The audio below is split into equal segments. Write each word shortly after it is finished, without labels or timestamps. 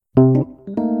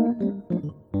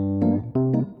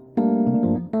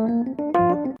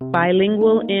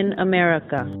bilingual in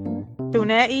America.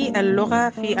 ثنائي اللغة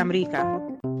في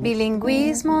أمريكا.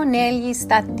 Bilinguismo negli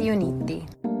Stati Uniti.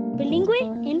 Bilingue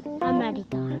in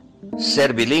America.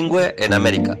 Ser bilingüe en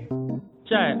América.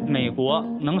 在美国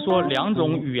能说2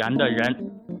种语言的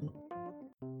人。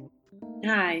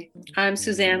 Hi, I'm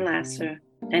Suzanne Lasser,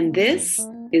 and this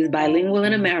is Bilingual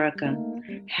in America.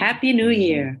 Happy New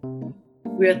Year!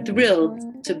 We're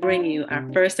thrilled to bring you our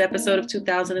first episode of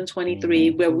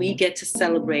 2023, where we get to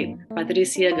celebrate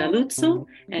Patricia Galuzzo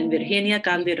and Virginia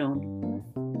Calderon.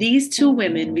 These two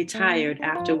women retired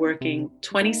after working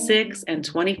 26 and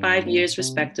 25 years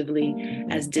respectively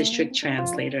as district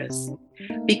translators.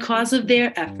 Because of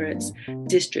their efforts,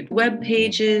 district web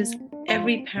pages,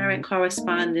 every parent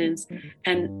correspondence,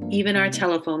 and even our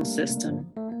telephone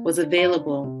system was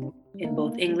available in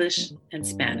both English and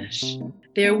Spanish.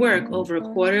 Their work over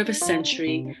a quarter of a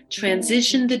century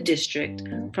transitioned the district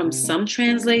from some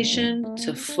translation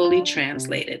to fully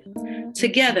translated.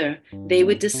 Together, they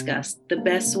would discuss the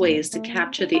best ways to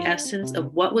capture the essence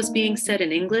of what was being said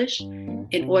in English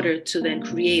in order to then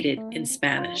create it in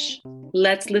Spanish.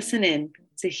 Let's listen in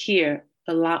to hear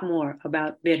a lot more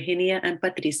about Virginia and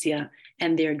Patricia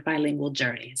and their bilingual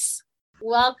journeys.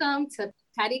 Welcome to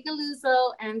Patty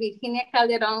Galuzzo and Virginia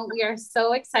Calderon. We are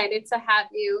so excited to have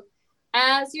you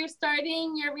as you're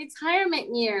starting your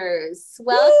retirement years.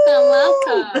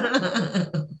 Welcome.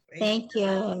 Thank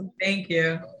you. Thank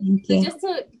you. So just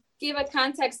to give a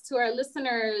context to our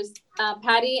listeners,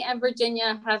 Patty and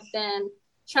Virginia have been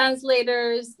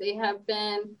translators. They have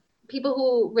been people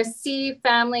who receive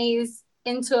families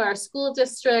into our school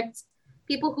district,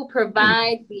 people who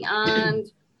provide beyond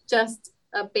just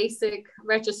a basic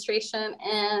registration.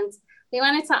 And they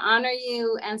wanted to honor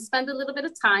you and spend a little bit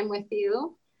of time with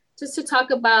you just to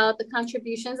talk about the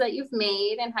contributions that you've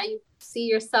made and how you see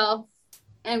yourself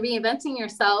and reinventing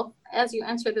yourself as you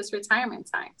enter this retirement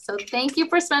time. So thank you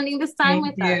for spending this time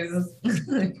with us.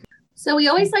 So we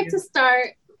always like to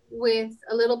start with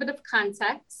a little bit of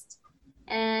context.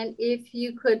 And if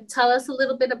you could tell us a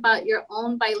little bit about your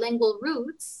own bilingual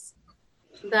roots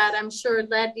that I'm sure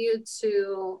led you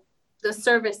to the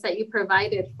service that you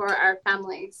provided for our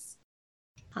families.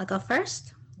 I'll go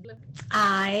first.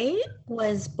 I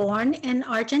was born in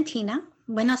Argentina,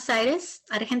 Buenos Aires,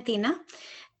 Argentina.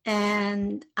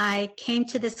 And I came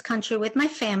to this country with my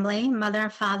family, mother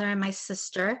and father and my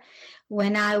sister,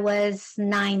 when I was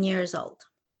 9 years old.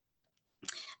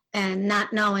 And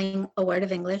not knowing a word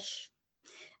of English.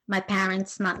 My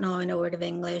parents not knowing a word of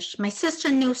English. My sister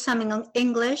knew some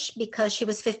English because she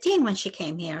was 15 when she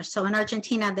came here. So in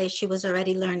Argentina, she was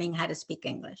already learning how to speak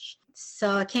English.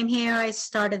 So I came here, I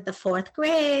started the 4th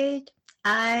grade.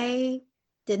 I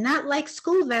did not like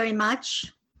school very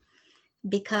much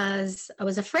because I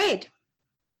was afraid.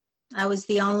 I was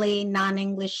the only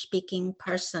non-English speaking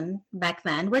person back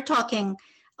then. We're talking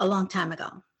a long time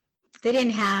ago. They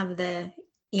didn't have the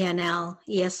ENL,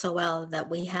 ESOL that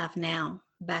we have now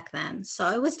back then. So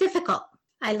it was difficult.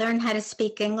 I learned how to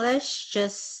speak English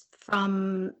just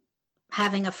from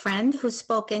having a friend who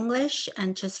spoke English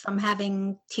and just from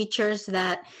having teachers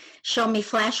that show me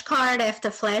flashcard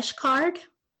after flashcard.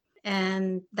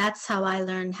 And that's how I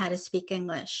learned how to speak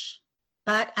English.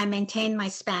 But I maintained my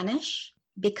Spanish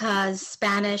because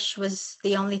Spanish was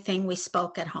the only thing we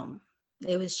spoke at home.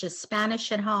 It was just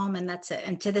Spanish at home and that's it.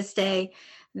 And to this day,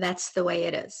 that's the way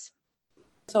it is.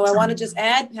 So I want to just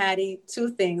add, Patty,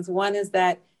 2 things. One is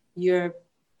that your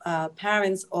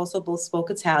parents also both spoke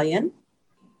Italian.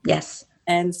 Yes.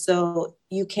 And so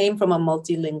you came from a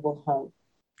multilingual home.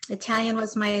 Italian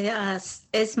was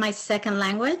is my second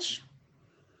language.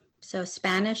 So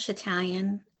Spanish,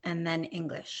 Italian, and then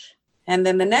English. And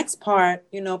then the next part,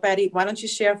 Patty, why don't you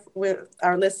share with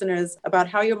our listeners about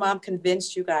how your mom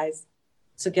convinced you guys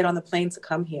to get on the plane to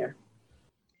come here?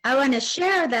 I want to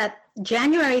share that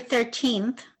January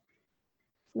 13th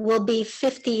will be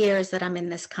 50 years that I'm in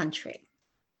this country.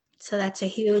 So that's a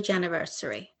huge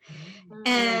anniversary. Mm-hmm.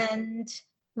 And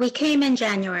we came in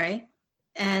January,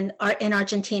 and in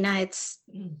Argentina, it's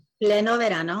pleno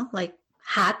verano, like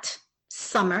hot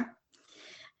summer.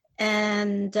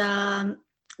 And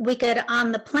we get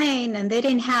on the plane, and they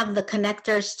didn't have the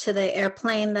connectors to the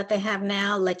airplane that they have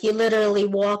now. Like you literally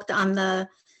walked on the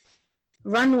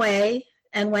runway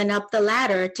and went up the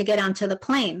ladder to get onto the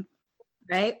plane,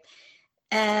 right?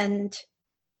 And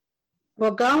we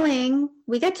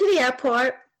get to the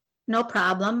airport, no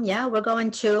problem. Yeah, we're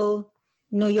going to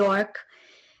New York.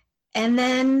 And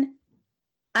then,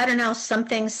 I don't know,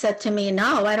 something said to me,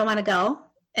 no, I don't want to go.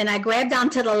 And I grabbed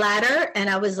onto the ladder and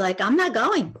I was like, I'm not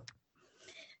going.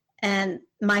 And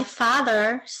my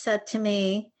father said to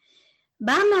me,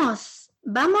 vamos,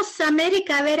 vamos a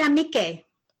América a ver a Mickey.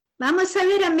 Vamos a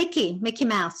ver a Mickey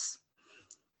Mouse.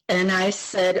 And I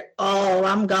said, oh,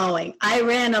 I'm going. I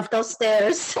ran up those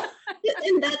stairs.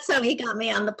 And that's how he got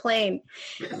me on the plane.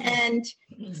 And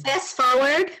fast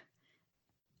forward,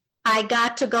 I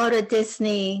got to go to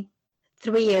Disney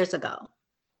 3 years ago.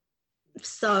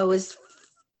 So it was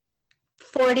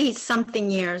 40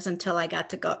 something years until I got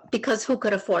to go, because who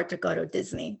could afford to go to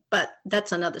Disney? But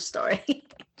that's another story.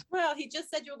 Well, he just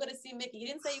said you were going to see Mickey. He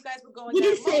didn't say you guys were going. He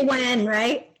didn't say when,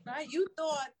 right? Right? You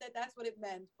thought that that's what it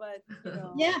meant, but you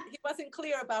know, Yeah. he wasn't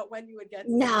clear about when you would get.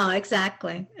 No,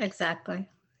 exactly.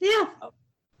 Yeah.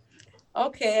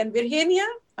 Okay, and Virginia,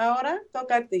 ahora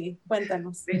toca a ti.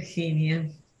 Cuéntanos. Virginia.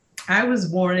 I was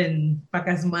born in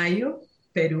Pacasmayo,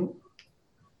 Peru.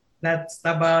 That's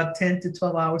about 10 to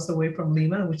 12 hours away from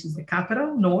Lima, which is the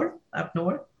capital, up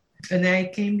north. And I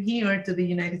came here to the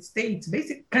United States.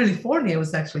 Basically, California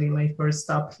was actually my first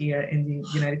stop here in the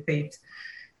United States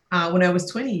when I was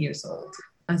 20 years old.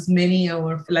 As many of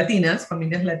our Latinas,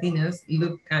 familias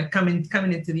Latinas,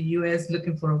 coming into the U.S.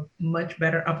 looking for much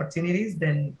better opportunities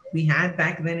than we had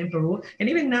back then in Peru. And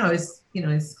even now,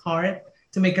 it's hard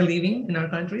to make a living in our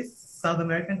countries, South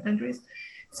American countries.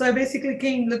 So I basically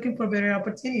came looking for better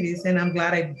opportunities, and I'm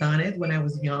glad I've done it when I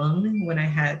was young, when I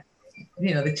had,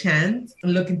 the chance,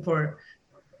 looking for,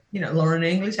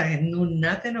 learning English. I knew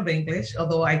nothing of English,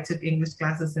 although I took English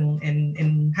classes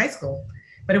in high school,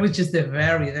 but it was just a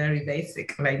very, very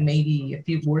basic, like maybe a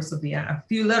few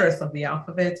letters of the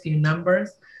alphabet, few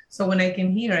numbers. So when I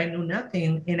came here, I knew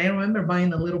nothing, and I remember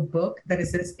buying a little book that it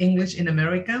says English in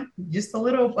America, just a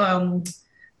little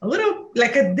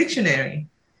like a dictionary.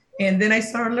 And then I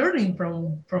started learning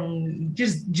from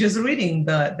just reading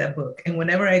that book. And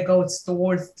whenever I go to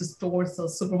stores or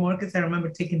supermarkets, I remember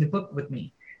taking the book with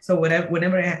me. So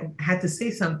whenever I had to say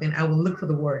something, I would look for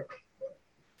the word.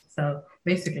 So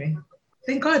basically,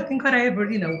 thank God I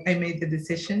made the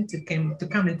decision to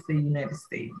come into the United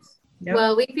States. Yep.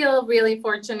 Well, we feel really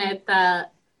fortunate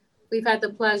that we've had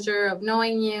the pleasure of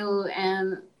knowing you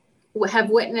and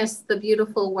have witnessed the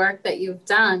beautiful work that you've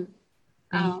done.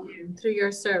 Through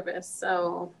your service.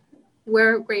 So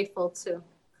we're grateful too,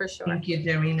 for sure. Thank you,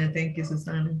 Jarina. Thank you,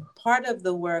 Susana. Part of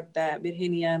the work that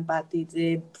Virginia and Patti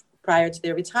did prior to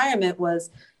their retirement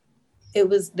was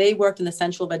they worked in the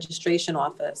central registration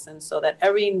office. And so that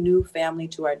every new family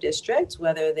to our district,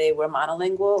 whether they were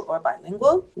monolingual or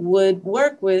bilingual, would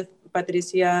work with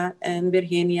Patricia and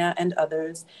Virginia and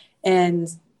others. And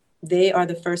they are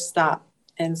the first stop.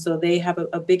 And so they have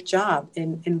a big job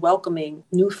in welcoming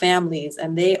new families,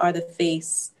 and they are the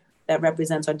face that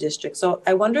represents our district. So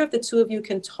I wonder if the two of you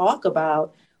can talk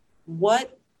about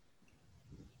what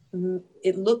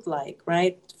it looked like,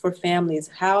 right, for families.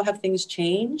 How have things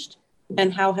changed,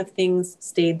 and how have things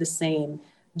stayed the same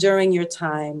during your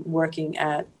time working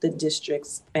at the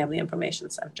district's Family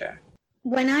Information Center?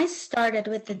 When I started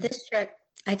with the district,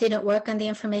 I didn't work on the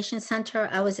information center.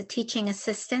 I was a teaching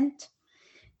assistant.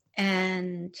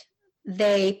 And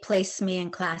they placed me in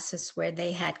classes where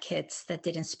they had kids that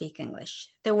didn't speak English.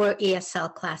 There were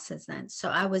ESL classes then. So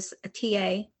I was a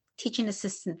TA, teaching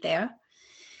assistant there.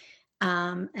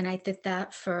 And I did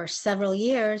that for several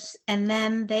years. And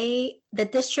then the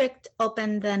district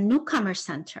opened the Newcomer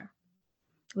Center,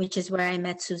 which is where I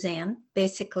met Suzanne.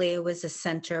 Basically, it was a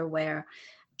center where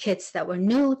kids that were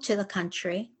new to the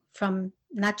country, from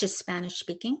not just Spanish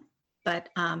speaking, but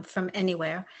from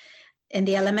anywhere, in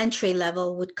the elementary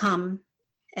level would come,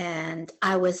 and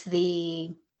I was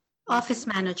the office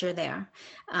manager there.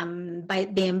 By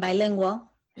being bilingual,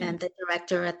 and the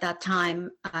director at that time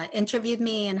interviewed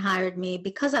me and hired me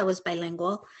because I was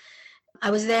bilingual.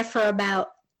 I was there for about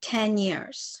 10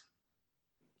 years,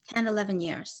 11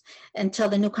 years, until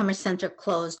the Newcomer Center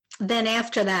closed. Then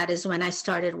after that is when I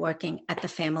started working at the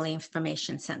Family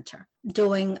Information Center,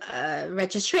 doing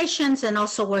registrations and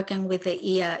also working with the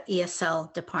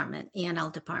ESL department,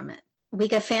 ENL department. We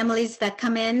get families that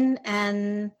come in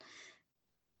and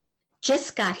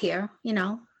just got here,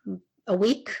 a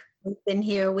week. We've been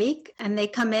here a week, and they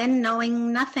come in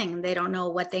knowing nothing. They don't know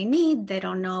what they need. They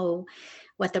don't know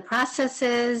what the process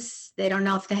is. They don't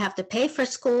know if they have to pay for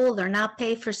school or not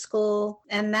pay for school.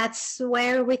 And that's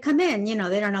where we come in.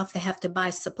 They don't know if they have to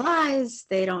buy supplies.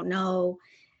 They don't know.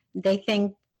 They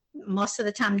think, most of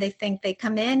the time, they think they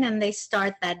come in and they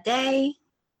start that day.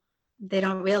 They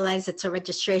don't realize it's a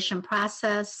registration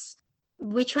process.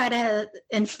 We try to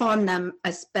inform them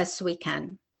as best we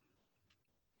can.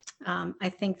 I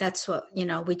think that's what,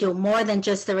 we do more than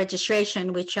just the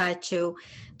registration. We try to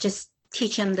just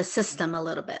teach them the system a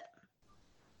little bit.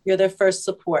 you're their first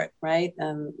support, right?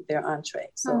 And their entree.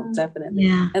 So definitely.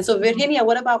 Yeah. And so Virginia,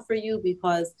 what about for you?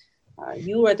 Because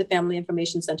you were at the Family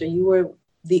Information Center. You were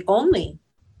the only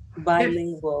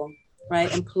bilingual,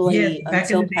 right, employee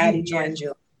until Patty joined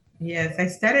you. Yes, I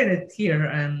started it here.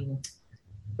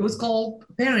 It was called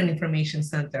Parent Information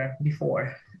Center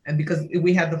before. And because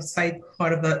we had the site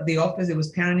part of the office, it was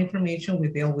parent information. We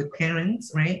deal with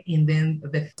parents, right? And then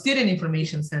the Student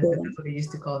Information Center, that's what they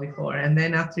used to call before. And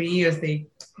then after years, they,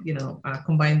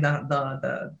 combined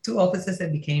the two offices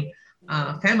and became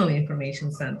Family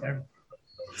Information Center.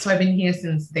 So I've been here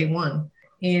since day one.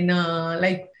 And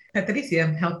like Patricia,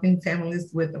 I'm helping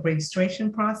families with the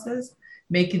registration process,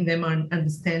 making them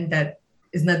understand that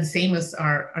it's not the same as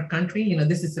our country.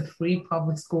 This is a free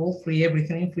public school, free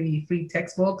everything, free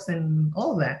textbooks and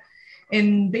all that.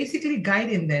 And basically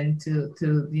guiding them to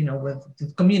with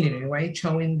the community, right?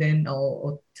 Showing them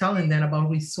or telling them about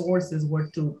resources, where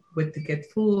to get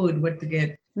food, where to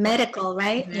get medical,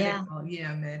 right?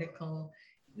 Medical.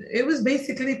 It was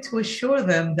basically to assure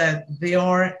them that they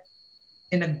are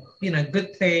in a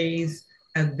good place,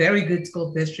 a very good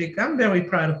school district. I'm very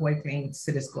proud of White Plains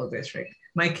City School District.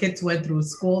 My kids went through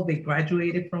school. They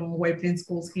graduated from White Plains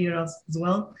schools here as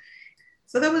well.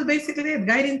 So that was basically it,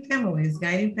 guiding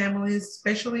families,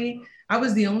 especially, I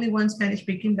was the only one Spanish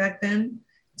speaking back then.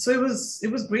 So it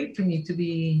was great for me to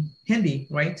be handy,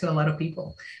 right, to a lot of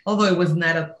people. Although it was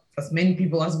not as many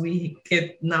people as we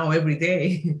get now every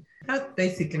day. That's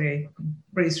basically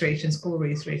school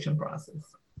registration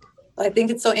process. I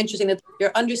think it's so interesting that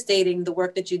you're understating the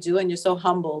work that you do, and you're so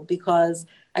humble, because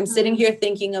I'm sitting here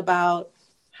thinking about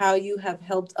how you have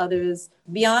helped others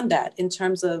beyond that in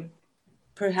terms of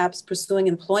perhaps pursuing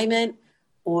employment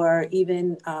or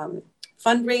even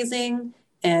fundraising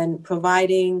and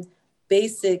providing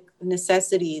basic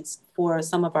necessities for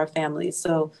some of our families.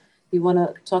 So you want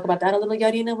to talk about that a little,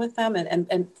 Yarina, with them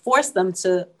and force them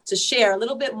to share a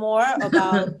little bit more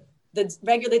about the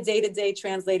regular day-to-day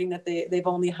translating that they've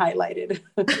only highlighted.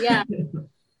 Yeah.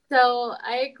 So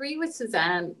I agree with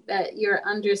Suzanne that you're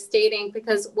understating,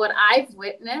 because what I've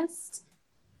witnessed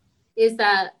is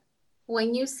that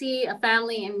when you see a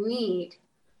family in need,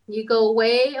 you go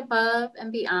way above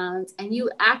and beyond, and you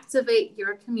activate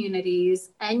your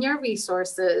communities and your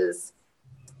resources,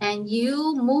 and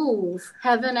you move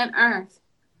heaven and earth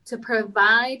to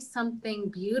provide something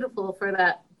beautiful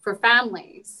for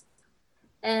families.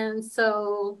 And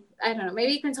so, I don't know,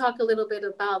 maybe you can talk a little bit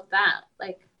about that.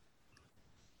 Like,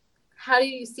 how do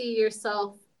you see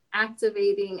yourself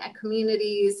activating at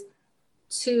communities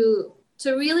to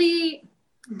really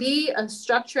be a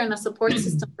structure and a support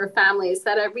system for families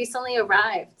that have recently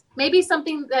arrived? Maybe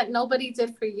something that nobody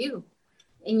did for you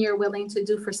and you're willing to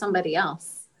do for somebody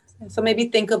else. So maybe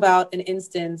think about an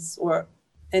instance or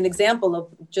an example of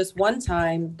just one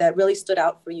time that really stood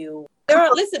out for you. There are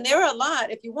a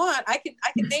lot. If you want, I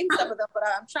can name some of them, but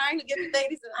I'm trying to get the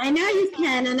ladies. I know you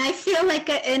can, and I feel like,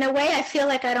 in a way,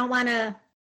 I don't want to.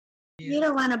 You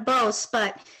don't want to boast,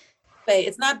 but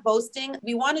it's not boasting.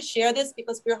 We want to share this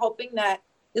because we're hoping that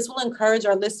this will encourage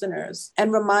our listeners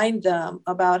and remind them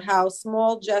about how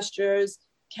small gestures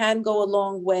can go a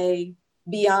long way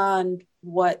beyond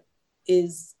what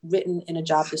is written in a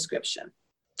job description.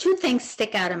 Two things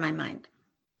stick out in my mind.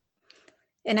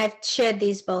 And I've shared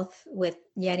these both with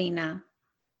Yarina.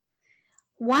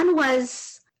 One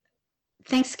was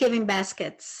Thanksgiving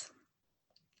baskets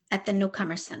at the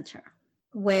Newcomer Center,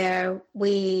 where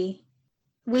we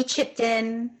chipped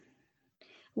in.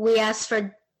 We asked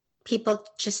for people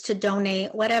just to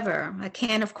donate whatever, a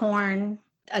can of corn,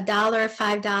 $1,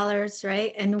 $5,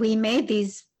 right? And we made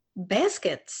these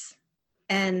baskets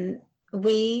and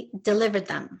we delivered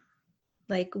them.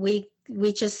 Like we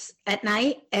just, at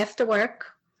night after work,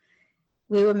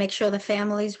 we would make sure the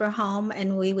families were home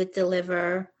and we would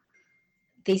deliver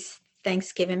these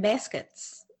Thanksgiving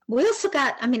baskets. We also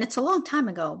got, it's a long time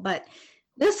ago, but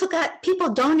we also got, people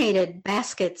donated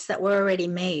baskets that were already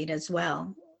made as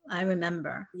well. I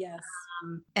remember. Yes.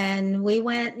 And we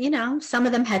went, some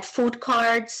of them had food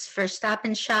cards for Stop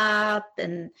and Shop,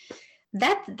 and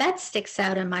that sticks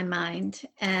out in my mind.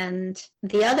 And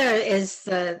the other is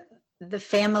the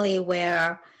family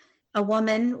where a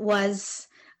woman was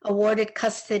awarded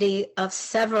custody of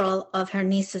several of her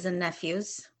nieces and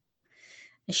nephews.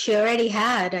 She already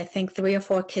had, I think, 3 or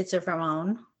 4 kids of her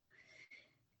own.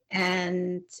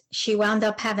 And she wound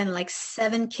up having like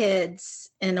 7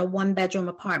 kids in a 1-bedroom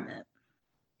apartment.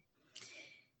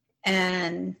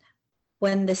 And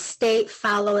when the state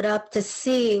followed up to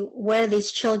see where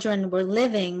these children were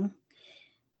living,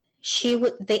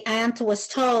 the aunt was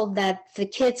told that the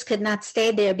kids could not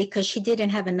stay there because she didn't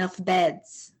have enough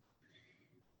beds.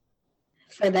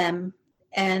 for them.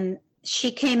 And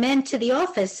she came into the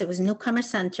office, it was Newcomer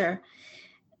Center,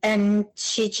 and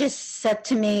she just said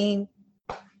to me,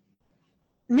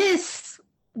 Miss,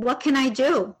 what can I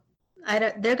do?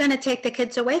 They're going to take the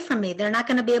kids away from me. They're not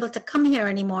going to be able to come here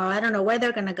anymore. I don't know where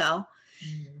they're going to go.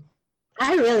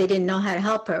 I really didn't know how to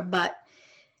help her, but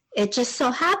it just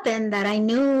so happened that I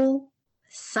knew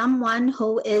someone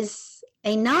who is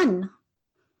a nun.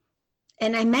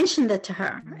 And I mentioned it to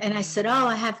her. And I said, oh,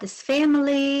 I have this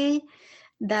family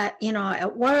that,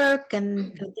 at work,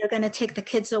 and they're going to take the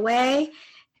kids away.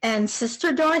 And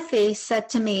Sister Dorothy said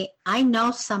to me, I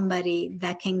know somebody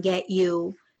that can get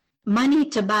you money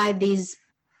to buy this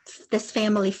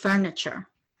family furniture.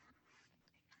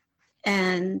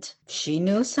 And she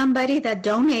knew somebody that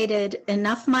donated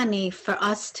enough money for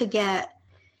us to get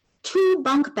 2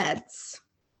 bunk beds.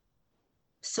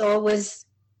 So it was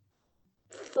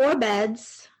 4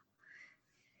 beds,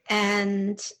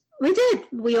 and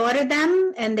we ordered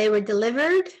them, and they were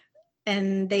delivered,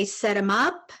 and they set them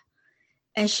up,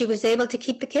 and she was able to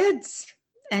keep the kids,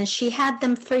 and she had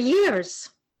them for years.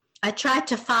 I tried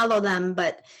to follow them,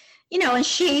 but and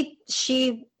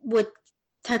she would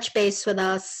touch base with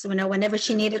us, whenever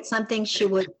she needed something, she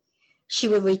would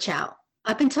reach out.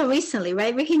 Up until recently,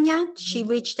 right, Virginia? She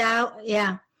reached out.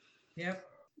 Yeah. Yep.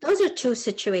 Those are 2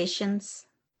 situations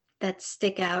that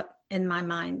stick out in my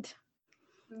mind.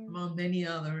 Among many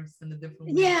others in the different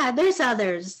ways. Yeah, there's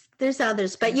others,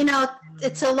 but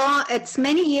it's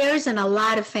many years and a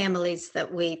lot of families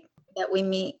that we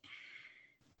meet.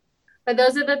 But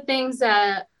those are the things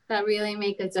that really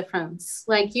make a difference.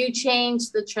 Like, you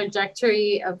change the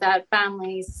trajectory of that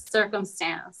family's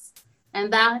circumstance,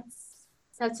 and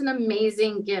that's an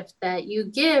amazing gift that you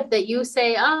give, that you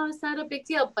say, oh, it's not a big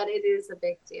deal, but it is a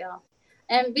big deal.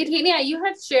 And Virginia, you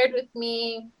had shared with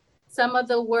me some of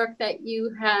the work that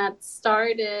you had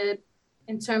started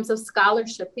in terms of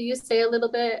scholarship. Can you say a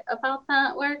little bit about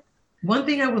that work? One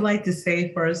thing I would like to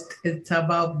say first, it's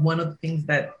about one of the things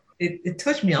that it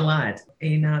touched me a lot.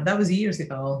 And that was years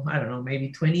ago. I don't know, maybe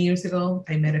 20 years ago.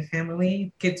 I met a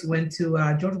family. Kids went to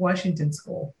George Washington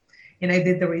School, and I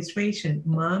did the registration.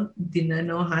 Mom did not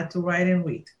know how to write and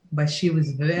read, but she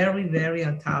was very, very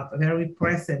on top, very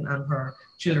present on her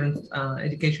children's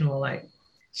educational life.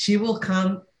 She will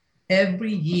come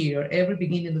every year, every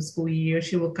beginning of the school year.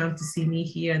 She will come to see me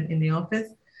here in the office,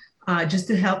 just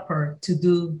to help her to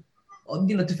do,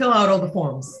 to fill out all the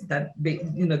forms that they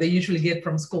usually get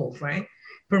from schools, right?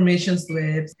 Permission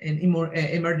slips and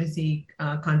emergency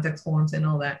contact forms and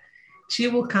all that. She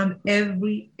will come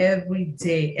every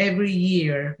day, every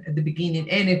year at the beginning.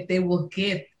 And if they will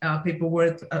get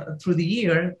paperwork through the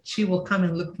year, she will come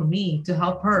and look for me to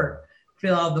help her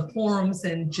fill out the forms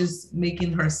and just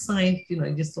making her sign,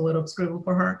 just a little scribble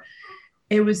for her.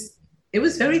 It was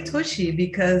very touchy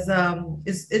because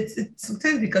it's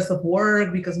sometimes because of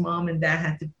work, because mom and dad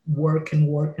had to work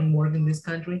in this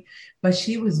country. But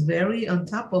she was very on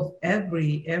top of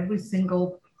every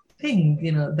single thing,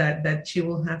 that she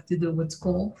will have to do with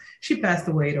school. She passed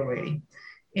away already.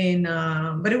 And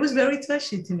but it was very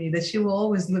touchy to me that she will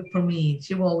always look for me.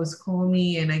 She will always call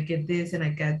me, and I get this and I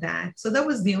get that. So that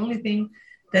was the only thing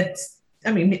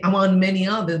I'm on many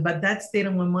others, but that stayed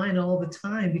on my mind all the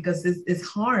time because it's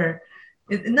hard.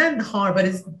 It's not hard, but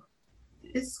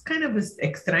it's kind of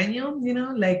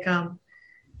extraño,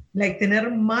 like tener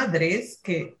madres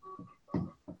que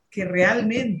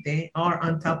realmente are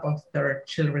on top of their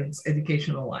children's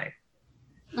educational life.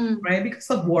 Right? Because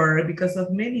of work, because of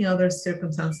many other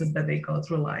circumstances that they go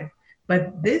through life.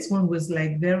 But this one was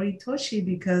like very touchy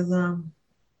because not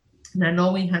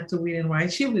knowing how to read and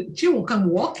write, she will come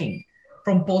walking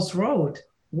from Post Road,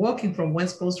 walking from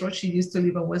West Post Road. She used to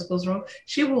live on West Post Road.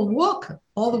 She will walk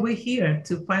all the way here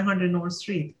to 500 North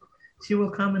Street. She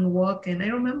will come and walk, and I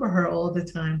remember her all the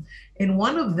time. And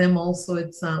one of them also,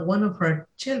 it's one of her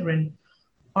children,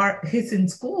 he's in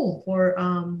school for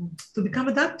to become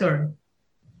a doctor.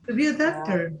 To be a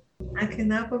doctor. I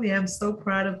cannot believe. I'm so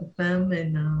proud of them,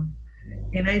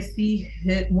 and I see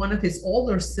one of his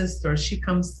older sisters. She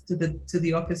comes to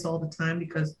the office all the time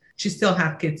because she still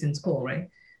have kids in school, right?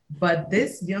 But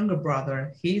this younger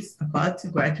brother, he's about to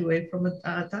graduate from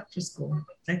a doctor's school.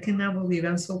 I cannot believe.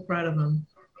 I'm so proud of him.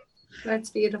 That's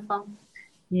beautiful.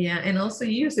 Yeah, and also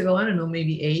years ago, I don't know,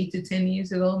 maybe 8 to 10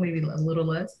 years ago, maybe a little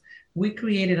less. We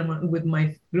created, with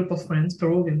my group of friends,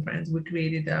 Peruvian friends, we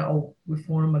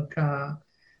formed a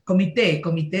comité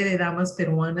de damas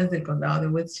peruanas del condado de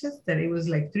Westchester. It was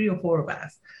like 3 or 4 of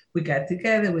us. We got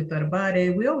together, we thought about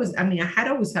it. I had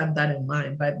always had that in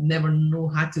mind, but never knew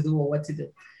how to do or what to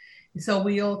do. So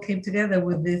we all came together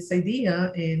with this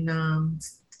idea, and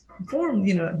formed,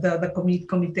 the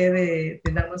Comité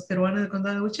de Damas Peruanas del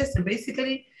Condado de Westchester,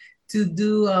 basically to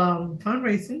do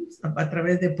fundraising a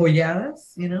través de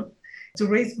polladas, to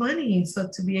raise money, so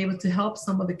to be able to help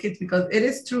some of the kids, because it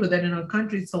is true that in our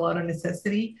country it's a lot of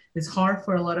necessity. It's hard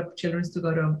for a lot of children to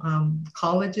go to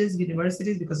colleges,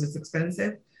 universities, because it's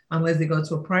expensive unless they go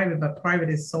to a private, but private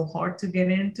is so hard to get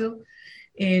into.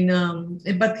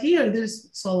 But here there's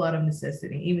so a lot of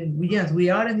necessity. Even we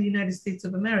are in the United States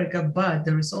of America, but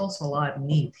there is also a lot of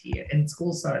need here, and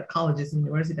colleges,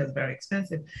 universities are very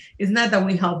expensive. It's not that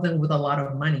we help them with a lot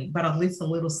of money, but at least a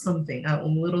little something,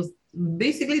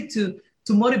 basically to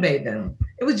motivate them.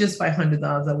 It was just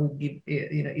 $500 I would give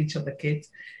each of the kids,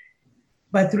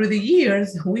 but through the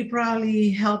years we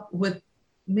probably helped with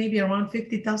maybe around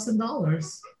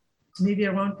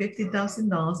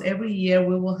 $50,000 every year.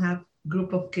 We will have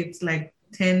group of kids like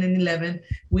 10 and 11.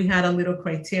 We had a little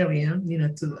criterion,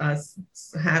 to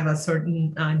have a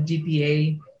certain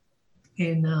GPA,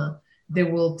 and they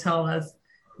will tell us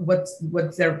what's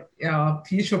their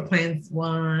future plans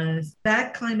was.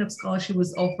 That kind of scholarship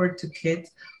was offered to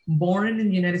kids born in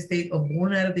the United States or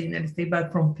born out of the United States,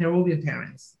 but from Peruvian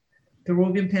parents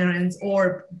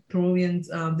or Peruvian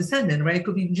descendant, right? It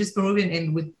could be just Peruvian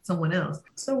and with someone else.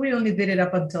 So we only did it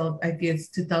up until, I guess,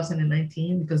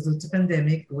 2019, because due to the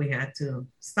pandemic, we had to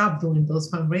stop doing those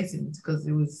fundraisings, because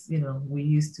it was, we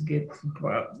used to get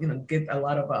a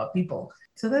lot of people.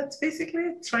 So that's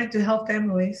basically trying to help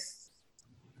families.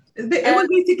 It was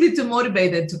basically to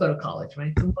motivate them to go to college,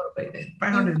 right? To motivate them.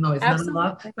 500, no, it's not a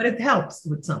lot, but it helps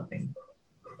with something.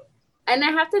 And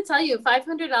I have to tell you,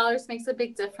 $500 makes a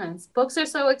big difference. Books are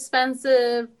so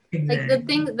expensive,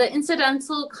 exactly. Like the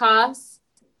incidental costs.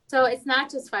 So it's not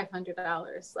just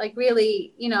 $500. Like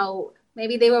really,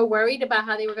 maybe they were worried about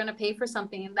how they were going to pay for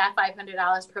something, and that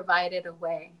 $500 provided a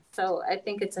way. So I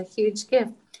think it's a huge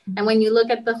gift. And when you look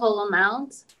at the whole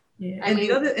amount,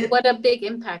 what a big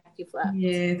impact you've left.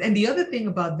 Yes, and the other thing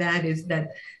about that is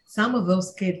that some of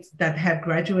those kids that have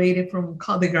graduated from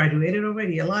college, they graduated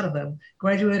already, a lot of them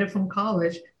graduated from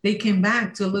college, they came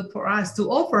back to look for us to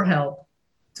offer help,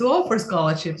 to offer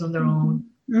scholarships on their own,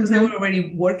 because they were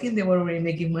already working, they were already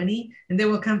making money, and they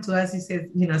will come to us,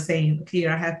 saying,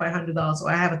 here, I have $500 or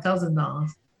I have $1,000.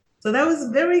 So that was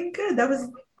very good.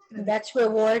 That's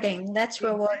rewarding. That's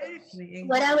rewarding.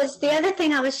 Exactly. The other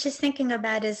thing I was just thinking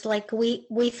about is like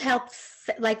we've helped,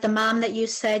 like the mom that you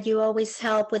said you always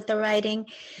help with the writing.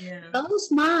 Yeah. Those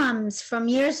moms from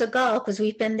years ago, because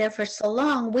we've been there for so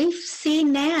long, we've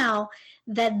seen now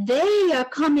that they are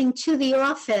coming to the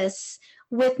office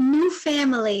with new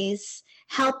families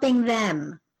helping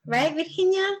them. Right,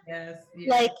 Virginia? Yes.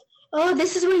 Like, oh,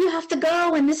 this is where you have to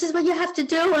go, and this is what you have to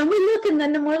do. And we look, and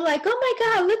then we're like, oh my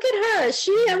God, look at her.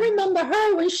 I remember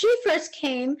her when she first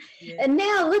came. Yeah. And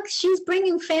now look, she's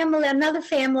bringing another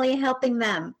family, helping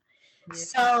them. Yeah.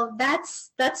 So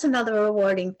that's another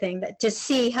rewarding thing, that to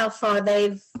see how far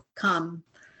they've come.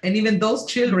 And even those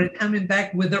children coming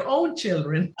back with their own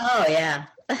children. Oh, yeah.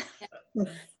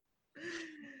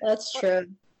 That's true.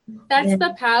 That's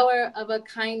the power of a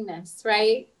kindness,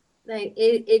 right? Like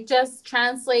it just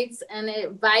translates and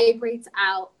it vibrates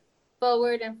out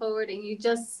forward and forward, and you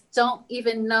just don't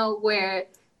even know where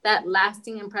that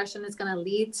lasting impression is going to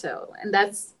lead to. And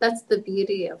that's the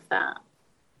beauty of that.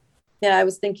 Yeah, I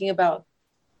was thinking about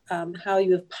how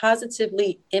you have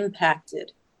positively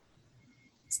impacted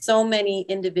so many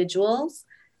individuals,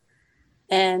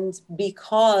 and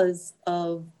because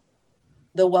of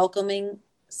the welcoming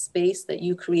space that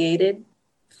you created,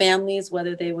 families,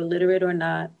 whether they were literate or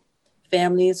not,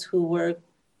 families who were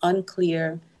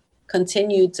unclear,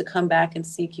 continued to come back and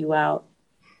seek you out.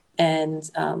 And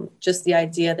just the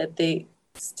idea that they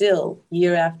still,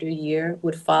 year after year,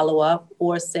 would follow up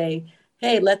or say,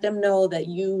 hey, let them know that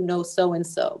you know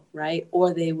so-and-so, right?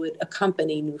 Or they would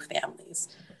accompany new families.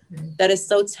 Mm-hmm. That is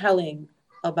so telling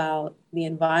about the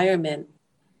environment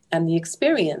and the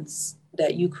experience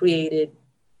that you created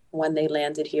when they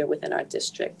landed here within our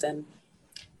district. And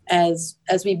as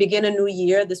we begin a new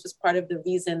year, this was part of the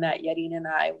reason that Yarin and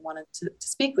I wanted to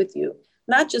speak with you,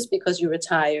 not just because you're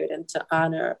retired and to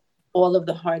honor all of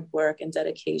the hard work and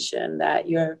dedication that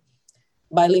your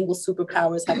bilingual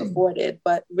superpowers have afforded,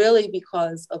 but really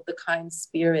because of the kind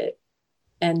spirit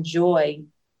and joy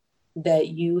that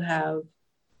you have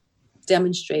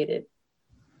demonstrated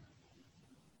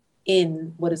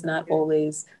in what is not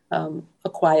always a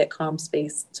quiet, calm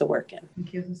space to work in.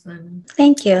 Thank you, Susanna.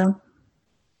 Thank you.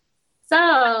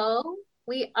 So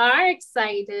we are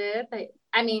excited.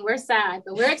 We're sad,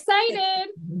 but we're excited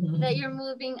that you're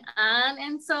moving on.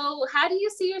 And so how do you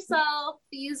see yourself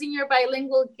using your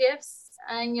bilingual gifts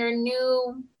and your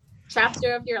new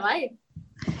chapter of your life?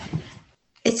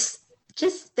 It's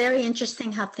just very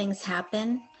interesting how things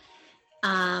happen.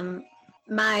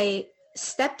 My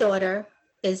stepdaughter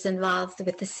is involved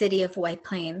with the city of White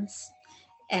Plains,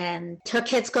 and her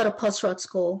kids go to Post Road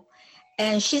School,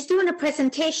 and she's doing a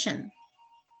presentation.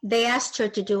 They asked her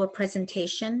to do a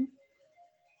presentation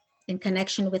in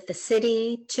connection with the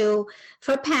city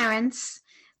for parents,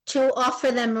 to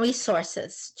offer them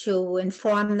resources, to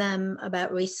inform them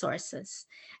about resources.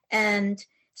 And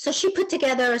so she put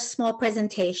together a small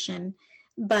presentation,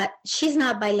 but she's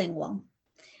not bilingual.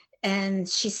 And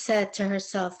she said to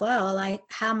herself, well,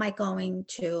 how am I going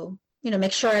to,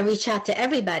 make sure I reach out to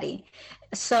everybody?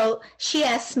 So she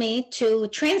asked me to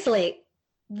translate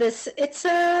this. It's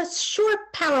a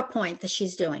short PowerPoint that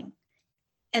she's doing.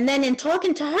 And then in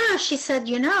talking to her, she said,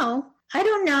 I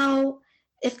don't know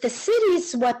if the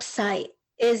city's website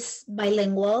is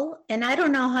bilingual, and I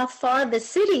don't know how far the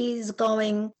city is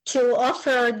going to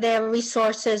offer their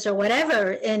resources or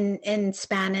whatever in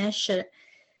Spanish.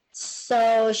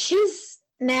 So she's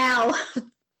now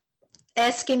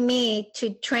asking me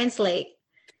to translate.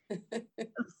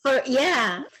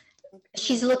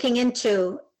 She's looking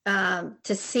into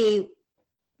to see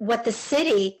what the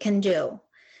city can do.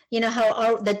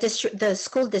 How the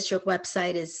school district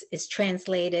website is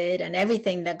translated, and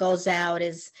everything that goes out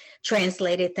is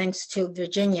translated. Thanks to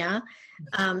Virginia,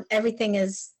 everything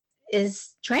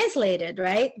is translated,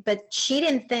 right? But she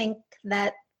didn't think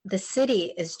that the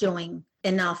city is doing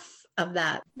enough of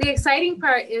that. The exciting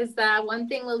part is that one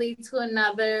thing will lead to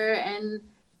another, and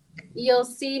you'll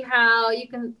see how you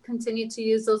can continue to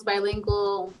use those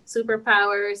bilingual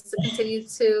superpowers to continue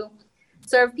to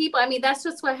serve people. I mean, that's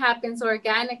just what happens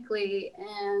organically,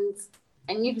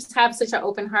 and you just have such an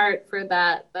open heart for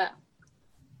that.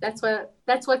 That's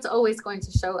what's always going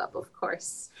to show up, of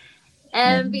course.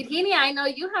 And Virginia, I know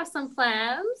you have some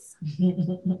plans.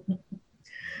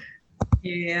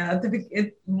 Yeah,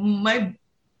 my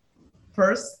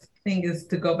first thing is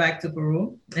to go back to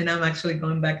Peru, and I'm actually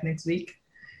going back next week.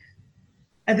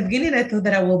 At the beginning, I thought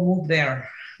that I will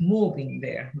moving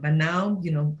there, but now,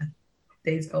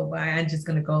 days go by, I'm just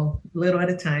going to go little at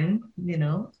a time,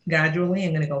 gradually.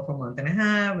 I'm going to go for a month and a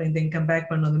half, and then come back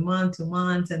for another month, 2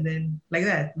 months, and then like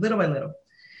that, little by little.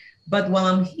 But while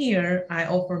I'm here, I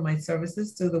offer my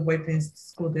services to the White Plains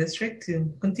School District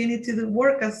to continue to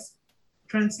work as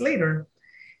translator.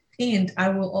 And I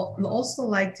will also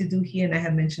like to do here, and I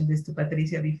have mentioned this to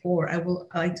Patricia before, I will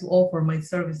like to offer my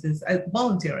services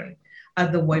voluntarily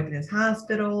at the White Plains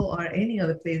Hospital or any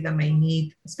other place that might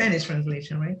need Spanish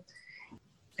translation, right?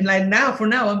 And for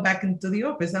now, I'm back into the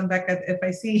office. I'm back at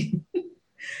FIC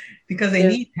because they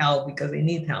need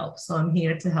help. So I'm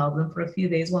here to help them for a few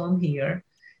days while I'm here.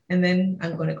 And then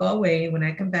I'm going to go away. When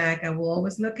I come back, I will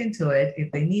always look into it.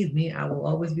 If they need me, I will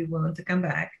always be willing to come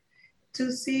back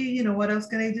to see, what else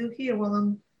can I do here while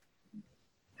I'm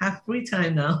have free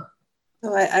time now.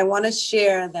 So I want to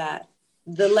share that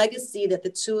the legacy that the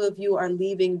two of you are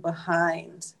leaving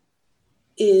behind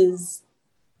is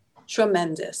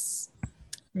tremendous.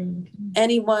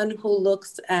 Anyone who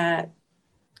looks at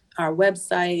our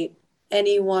website,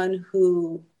 anyone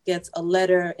who gets a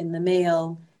letter in the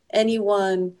mail,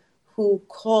 anyone who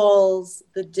calls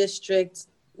the district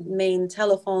main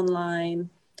telephone line,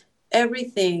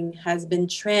 everything has been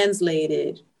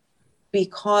translated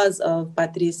because of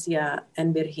Patricia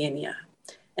and Virginia.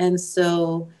 And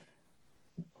so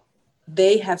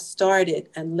they have started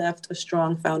and left a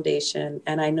strong foundation.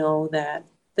 And I know that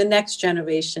the next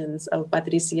generations of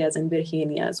Patricias and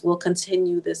Virginias will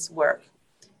continue this work.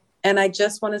 And I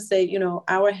just want to say,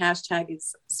 our hashtag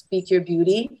is Speak Your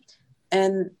Beauty.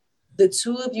 And the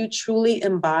two of you truly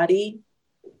embody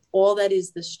all that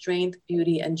is the strength,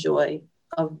 beauty, and joy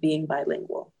of being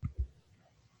bilingual.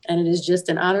 And it is just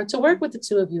an honor to work with the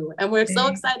two of you. And we're so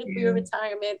excited for your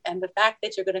retirement and the fact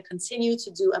that you're going to continue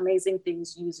to do amazing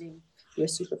things using your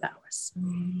superpowers.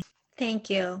 Thank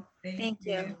you. Thank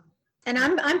you. And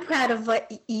I'm proud of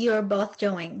what you're both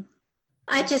doing.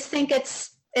 I just think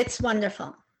it's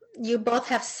wonderful. You both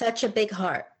have such a big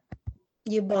heart.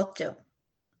 You both do.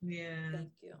 Yeah. Thank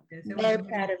you. Yes, very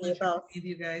proud of you both. With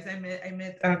you guys. I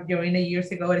met Joanna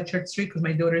years ago at Church Street because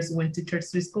my daughters went to Church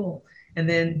Street School. And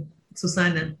then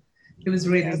Susana. It was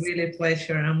really a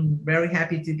pleasure. I'm very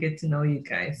happy to get to know you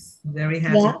guys. Very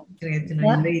happy to get to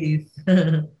know you ladies.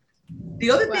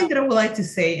 The other thing that I would like to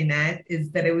say in that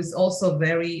is that it was also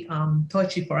very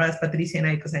touchy for us, Patricia and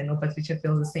I, because I know Patricia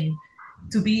feels the same,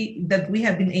 that we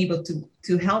have been able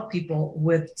to help people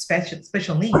with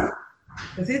special needs.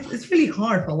 Because it's really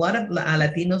hard for a lot of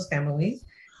Latinos families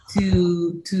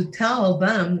to tell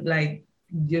them, like,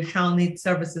 your child needs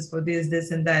services for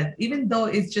this, and that, even though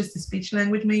it's just a speech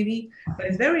language maybe, but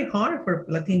it's very hard for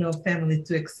Latino families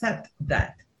to accept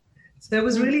that. So it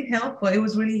was really helpful. It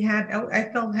was really happy.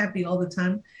 I felt happy all the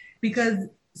time, because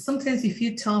sometimes if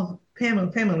you tell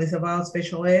families about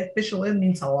special ed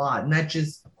means a lot, not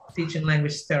just teaching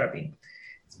language therapy,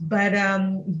 but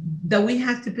that we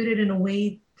have to put it in a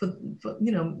way for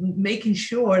making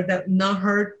sure that not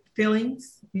hurt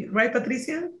feelings, right,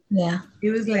 Patricia? Yeah.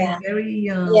 It was like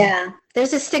very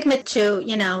there's a stigma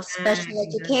to special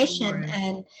education,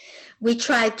 and we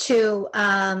try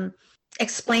to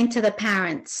explain to the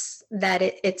parents that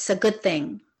it's a good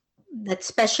thing, that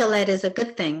special ed is a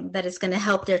good thing, that it's going to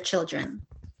help their children.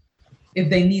 If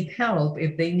they need help,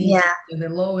 if they need the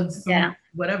low and some,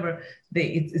 whatever,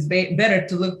 it's better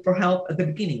to look for help at the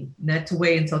beginning, not to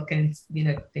wait until things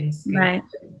get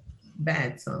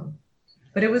bad. So,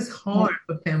 but it was hard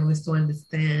for families to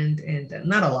understand, and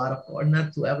not a lot of, or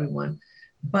not to everyone,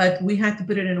 but we had to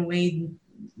put it in a way,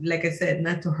 like I said,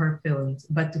 not to hurt feelings,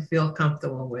 but to feel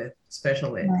comfortable with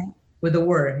special ed, with the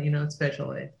word,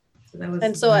 special ed. So that was.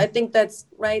 And so I think that's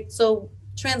right. So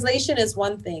translation is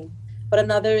one thing, but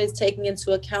another is taking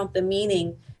into account the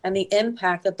meaning and the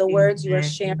impact of the words you are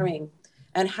sharing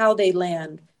and how they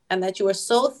land, and that you are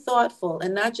so thoughtful,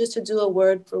 and not just to do a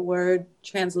word for word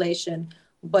translation,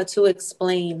 but to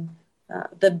explain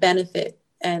the benefit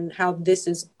and how this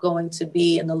is going to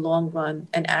be in the long run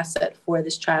an asset for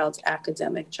this child's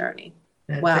academic journey.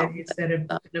 Wow. You said it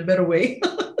in a better way.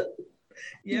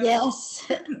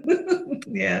 Yes.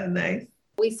 Yeah, nice.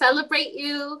 We celebrate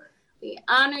you. We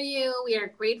honor you. We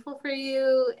are grateful for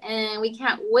you. And we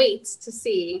can't wait to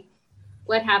see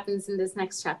what happens in this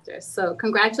next chapter. So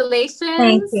congratulations.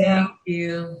 Thank you. Thank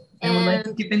you. And we'll let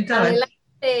you keep in touch.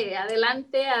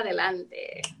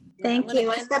 Adelante. Thank you.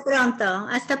 Hasta pronto.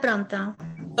 Hasta pronto.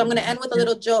 So I'm going to end with a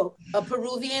little joke. A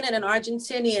Peruvian and an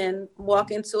Argentinian walk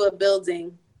into a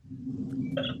building.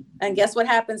 And guess what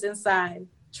happens inside?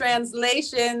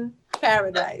 Translation,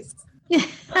 paradise.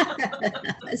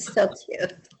 So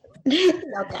cute.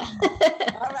 Okay.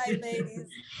 All right, ladies.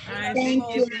 All right, Thank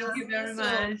you. Thank you very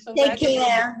much. Take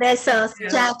care. Besos.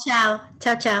 Ciao, ciao.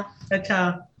 Ciao, ciao. Ciao,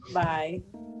 ciao. Bye.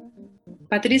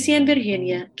 Patricia and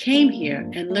Virginia came here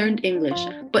and learned English,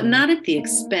 but not at the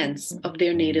expense of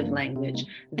their native language.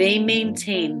 They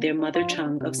maintained their mother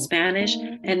tongue of Spanish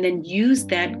and then used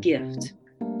that gift,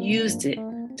 used it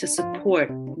to support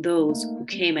those who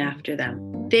came after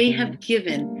them. They have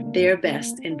given their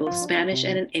best in both Spanish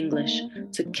and in English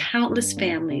to countless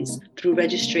families through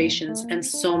registrations and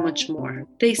so much more.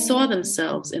 They saw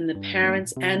themselves in the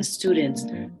parents and students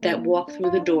that walked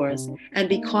through the doors, and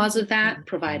because of that,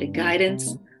 provided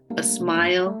guidance, a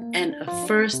smile, and a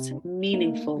first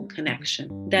meaningful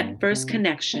connection. That first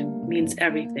connection means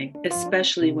everything,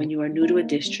 especially when you are new to a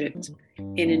district,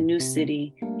 in a new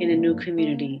city, in a new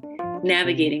community,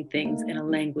 navigating things in a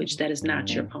language that is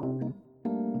not your own.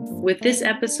 With this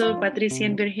episode, Patricia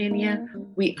and Virginia,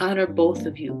 we honor both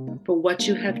of you for what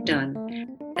you have done,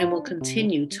 and will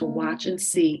continue to watch and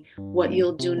see what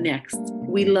you'll do next.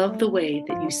 We love the way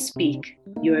that you speak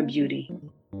your beauty.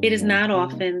 It is not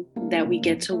often that we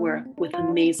get to work with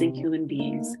amazing human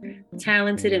beings,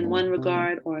 talented in one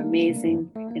regard or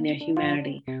amazing in their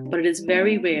humanity, but it is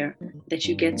very rare that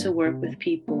you get to work with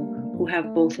people who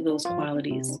have both of those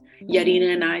qualities.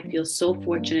 Yarina and I feel so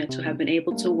fortunate to have been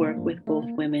able to work with both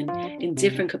women in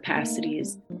different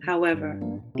capacities. However,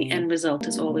 the end result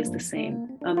is always the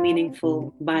same, a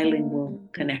meaningful bilingual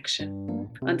connection.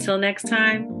 Until next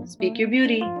time, speak your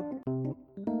beauty.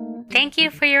 Thank you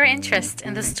for your interest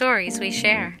in the stories we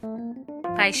share.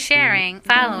 By sharing,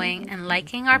 following, and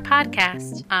liking our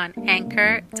podcast on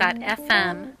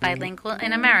anchor.fm Bilingual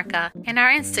in America and our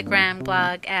Instagram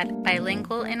blog at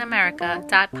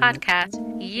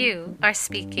bilingualinamerica.podcast, you are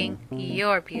speaking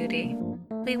your beauty.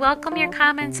 We welcome your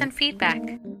comments and feedback,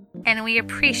 and we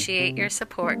appreciate your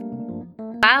support.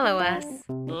 Follow us,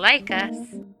 like us,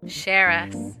 share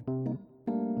us.